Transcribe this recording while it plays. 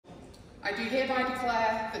I do hereby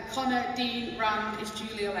declare that Connor Dean Rand is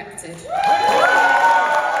duly elected.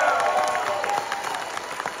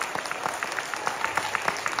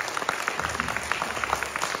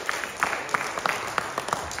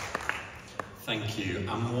 Thank you,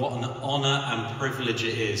 and what an honour and privilege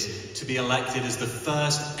it is to be elected as the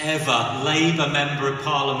first ever Labour Member of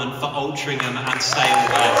Parliament for Altrincham and Sale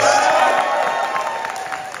West.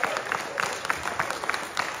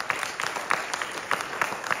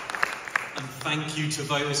 And thank you to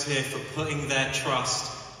voters here for putting their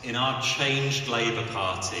trust in our changed Labour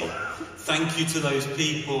Party. Thank you to those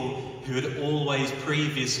people who had always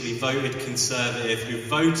previously voted Conservative, who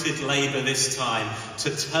voted Labour this time to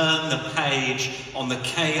turn the page on the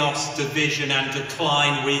chaos, division and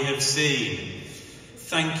decline we have seen.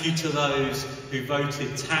 Thank you to those who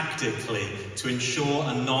voted tactically to ensure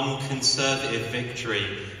a non-Conservative victory,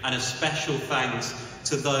 and a special thanks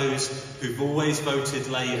to those who've always voted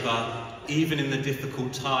Labour. Even in the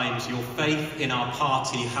difficult times, your faith in our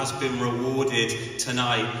party has been rewarded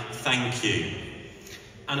tonight. Thank you.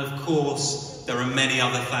 And of course, there are many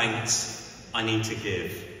other thanks I need to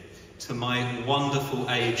give. To my wonderful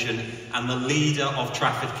agent and the leader of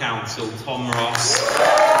Trafford Council, Tom Ross.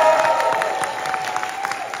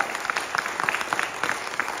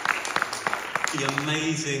 The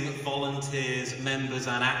amazing volunteers, members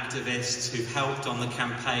and activists who've helped on the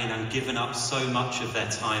campaign and given up so much of their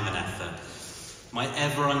time and effort. My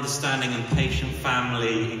ever-understanding and patient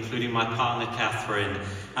family, including my partner Catherine,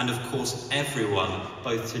 and of course everyone,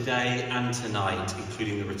 both today and tonight,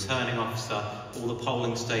 including the returning officer, all the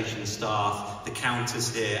polling station staff, the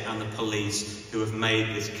counters here and the police who have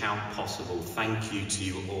made this count possible. Thank you to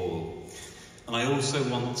you all. And I also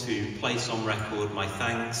want to place on record my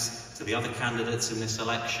thanks to the other candidates in this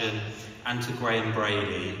election and to Graham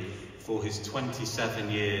Brady for his 27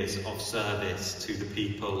 years of service to the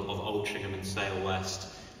people of Altrincham and Sale West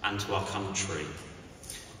and to our country.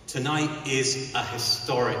 Tonight is a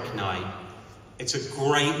historic night. It's a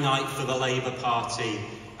great night for the Labour Party,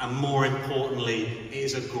 and more importantly, it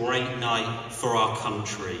is a great night for our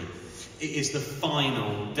country. It is the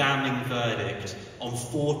final damning verdict on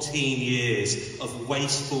 14 years of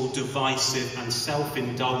wasteful, divisive and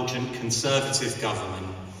self-indulgent Conservative government.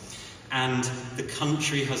 And the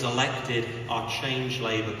country has elected our changed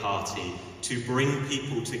Labour Party to bring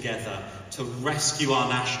people together, to rescue our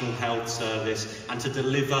National Health Service and to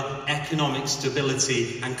deliver economic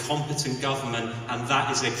stability and competent government, and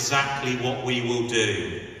that is exactly what we will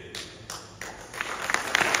do.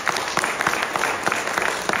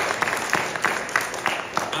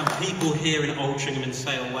 People here in Altrincham and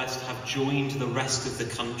Sale West have joined the rest of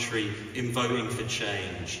the country in voting for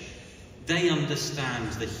change. They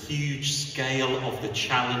understand the huge scale of the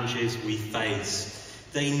challenges we face.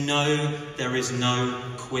 They know there is no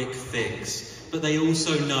quick fix, but they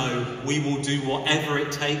also know we will do whatever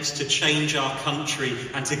it takes to change our country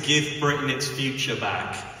and to give Britain its future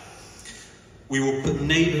back. We will put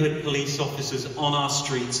neighbourhood police officers on our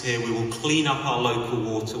streets here, we will clean up our local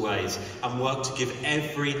waterways and work to give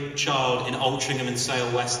every child in Altrincham and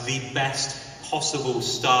Sale West the best possible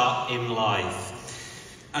start in life.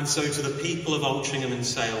 And so to the people of Altrincham and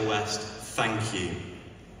Sale West, thank you.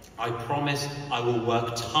 I promise I will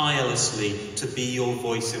work tirelessly to be your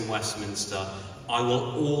voice in Westminster. I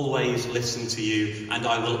will always listen to you and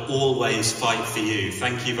I will always fight for you.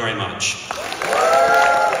 Thank you very much.